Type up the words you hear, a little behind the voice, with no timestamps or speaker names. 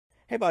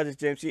Hey, guys,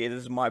 it's JMC, and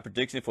this is my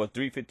prediction for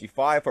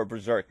 355 for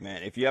Berserk,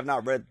 man. If you have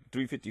not read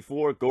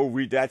 354, go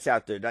read that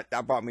chapter.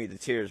 That brought me to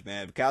tears,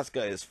 man.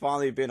 Casca has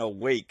finally been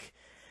awake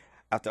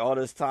after all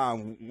this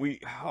time.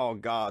 Oh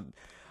God,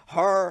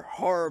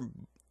 her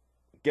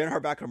getting her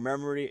back her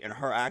memory and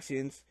her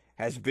actions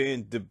has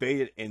been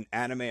debated in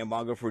anime and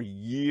manga for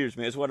years,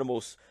 man. It's one of the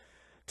most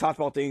talked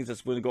about things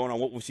that's been going on.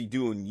 What will she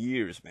do in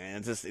years, man?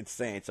 It's just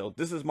insane. So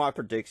this is my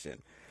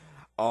prediction.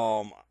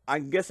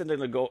 I'm guessing they're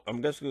gonna go.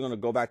 I'm guessing they're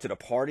gonna go back to the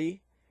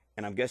party,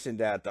 and I'm guessing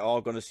that they're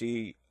all gonna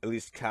see at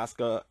least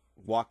Casca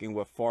walking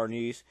with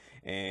Farnese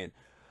and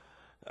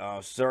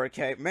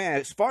Suricate.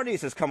 Man,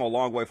 Farnese has come a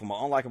long way from an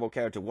unlikable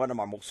character to one of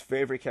my most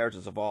favorite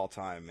characters of all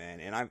time, man.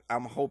 And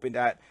I'm hoping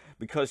that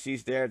because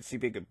she's there to see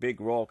a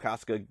big role,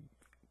 Casca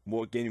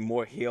getting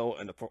more heal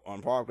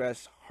on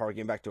progress, her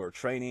getting back to her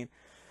training.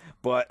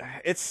 But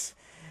it's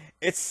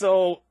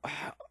so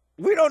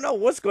we don't know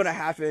what's gonna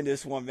happen in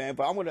this one, man.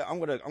 But I'm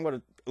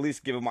gonna at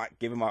least give it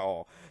my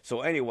all.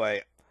 So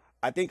anyway,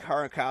 I think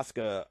her and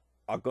Casca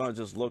are gonna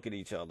just look at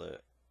each other.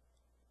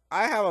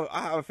 I have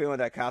a feeling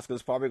that Casca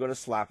is probably gonna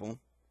slap him,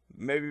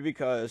 maybe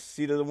because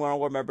she doesn't want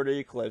to remember the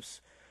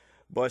eclipse.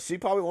 But she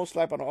probably won't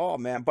slap him at all,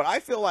 man. But I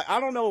feel like I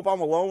don't know if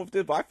I'm alone with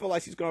this, but I feel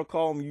like she's gonna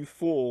call him you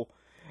fool,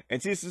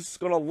 and she's just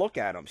gonna look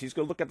at him. She's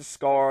gonna look at the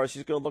scars.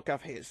 She's gonna look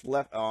at his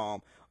left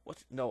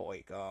what's no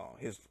wait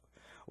his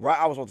right.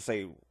 I was about to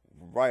say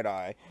right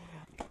eye.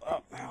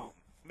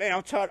 Man,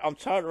 I'm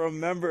trying to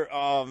remember.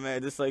 Oh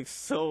man, this like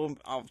so.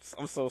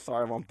 I'm so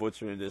sorry if I'm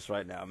butchering this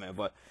right now, man.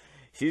 But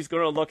she's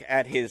gonna look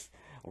at his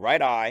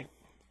right eye,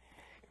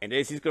 and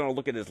then she's gonna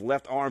look at his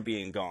left arm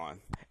being gone.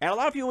 And a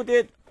lot of people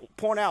did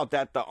point out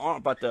that the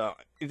arm, but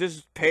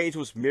this page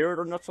was mirrored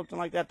or not something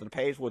like that. The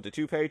page with the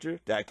 2-pager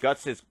that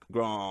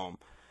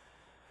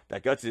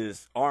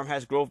Guts' arm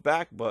has growth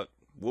back, but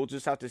we'll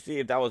just have to see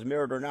if that was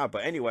mirrored or not.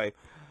 But anyway,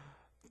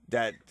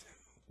 that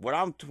what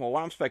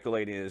I'm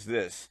speculating is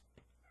this: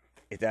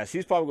 is that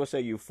she's probably gonna say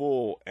you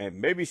fool,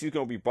 and maybe she's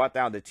gonna be brought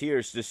down to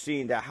tears just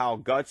seeing that how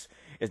Guts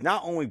is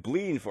not only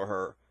bleeding for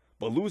her,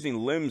 but losing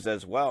limbs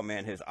as well,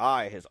 man. His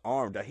eye, his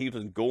arm, that he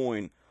was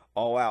going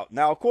all out.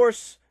 Now, of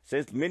course,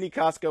 since Mini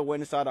Casca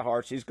went inside the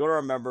heart, she's gonna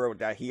remember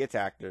that he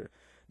attacked her.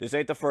 This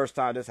ain't the first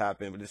time this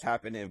happened, but this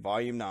happened in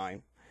Volume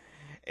 9,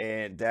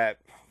 and that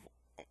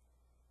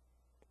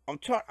I'm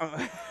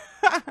trying.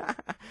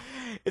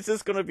 It's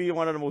just gonna be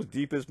one of the most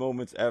deepest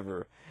moments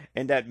ever,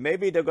 and that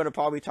maybe they're gonna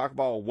probably talk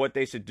about what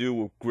they should do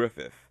with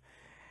Griffith,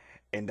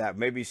 and that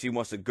maybe she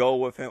wants to go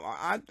with him.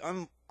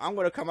 I'm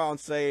gonna come out and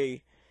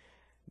say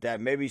that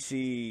maybe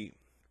she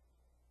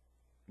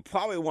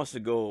probably wants to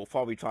go,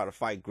 probably try to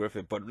fight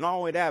Griffith. But not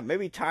only that,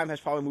 maybe time has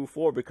probably moved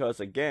forward because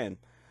again,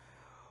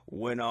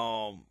 when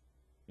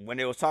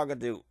they was talking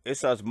to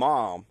Issa's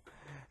mom,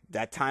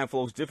 that time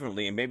flows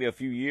differently, and maybe a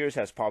few years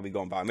has probably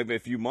gone by, maybe a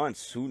few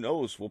months. Who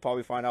knows? We'll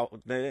probably find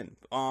out then.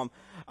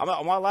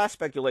 My last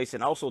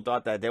speculation, I also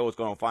thought that they was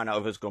going to find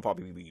out if it's going to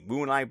probably be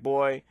Moonlight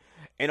Boy.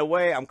 In a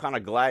way, I'm kind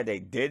of glad they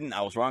didn't.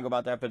 I was wrong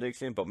about that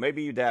prediction, but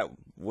maybe that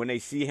when they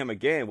see him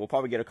again, we'll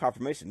probably get a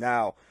confirmation.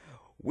 Now,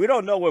 we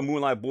don't know when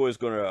Moonlight Boy is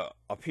going to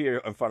appear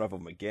in front of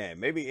him again.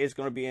 Maybe it's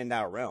going to be in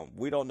that realm.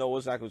 We don't know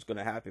exactly what's going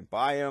to happen. But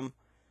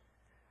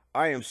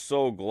I am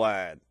so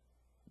glad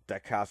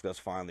that Casca's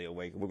finally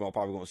awake. We're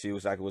probably gonna see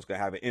exactly what's gonna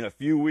happen in a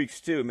few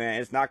weeks too, man.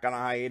 It's not gonna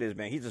hiatus,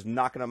 man. He's just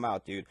knocking them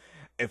out, dude.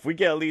 If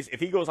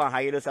he goes on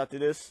hiatus after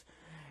this,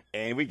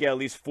 and we get at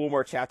least 4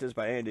 more chapters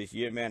by the end of this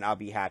year, man, I'll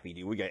be happy,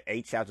 dude. We get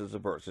 8 chapters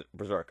of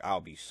Berserk. I'll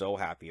be so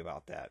happy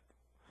about that.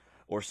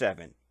 Or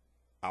 7.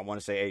 I want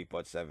to say 8,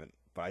 but 7.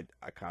 But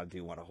I kind of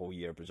do want a whole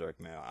year of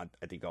Berserk, man.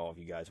 I think all of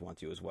you guys want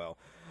to as well.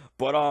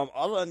 But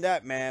other than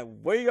that,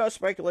 man, what are your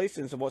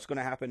speculations of what's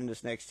gonna happen in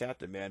this next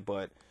chapter, man?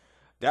 But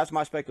that's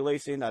my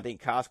speculation. I think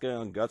Casca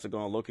and Guts are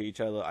gonna look at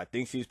each other. I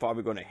think she's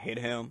probably gonna hit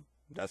him.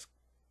 That's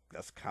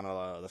kind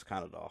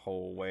of the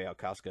whole way of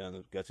Casca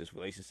and Guts'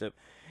 relationship.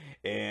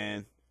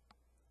 And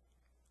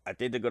I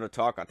think they're gonna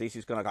talk. I think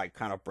she's gonna like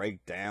kind of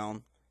break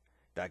down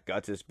that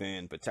Guts has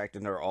been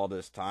protecting her all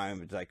this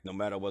time. It's like no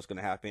matter what's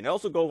gonna happen. It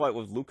also goes like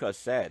what Lucas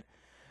said.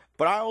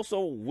 But I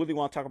also really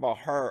want to talk about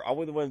her. I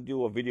really want to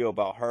do a video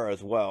about her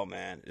as well,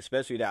 man.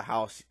 Especially that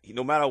house.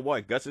 No matter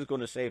what, Guts is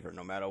gonna save her.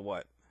 No matter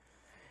what.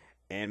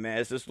 And man,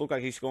 it just looks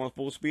like he's going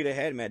full speed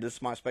ahead, man. This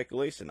is my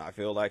speculation. I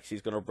feel like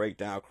she's gonna break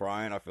down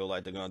crying. I feel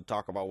like they're gonna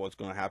talk about what's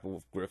gonna happen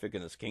with Griffith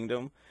and his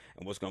kingdom,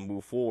 and what's gonna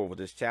move forward with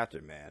this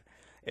chapter, man.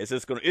 It's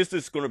just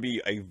gonna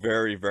be a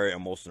very, very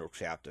emotional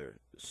chapter.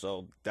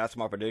 So that's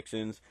my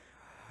predictions.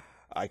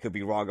 I could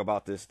be wrong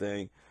about this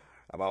thing,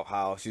 about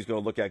how she's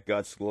gonna look at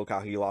Guts, look how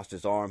he lost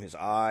his arm, his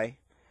eye,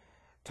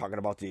 talking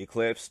about the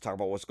eclipse, talking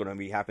about what's gonna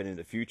be happening in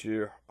the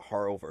future,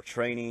 her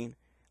overtraining.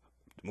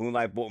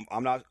 Moonlight Boy.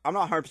 I'm not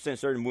 100%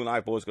 certain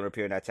Moonlight Boy is going to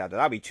appear in that chapter.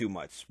 That'd be too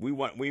much. I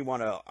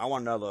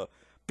want another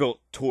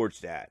built towards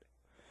that.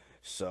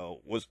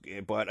 So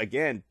but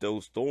again,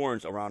 those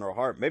thorns around her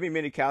heart. Maybe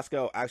Mini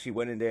Casco actually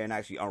went in there and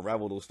actually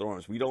unraveled those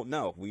thorns. We don't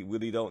know. We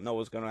really don't know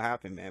what's going to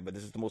happen, man. But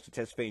this is the most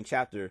anticipating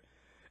chapter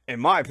in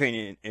my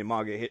opinion, in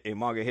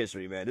manga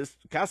history, man. This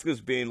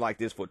Kasuga's been like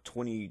this for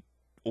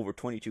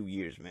 22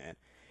 years, man.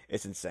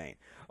 It's insane.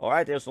 All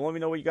right, there. So let me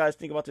know what you guys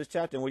think about this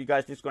chapter and what you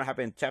guys think is going to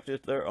happen in chapter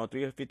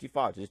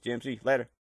 355. This is GMC. Later.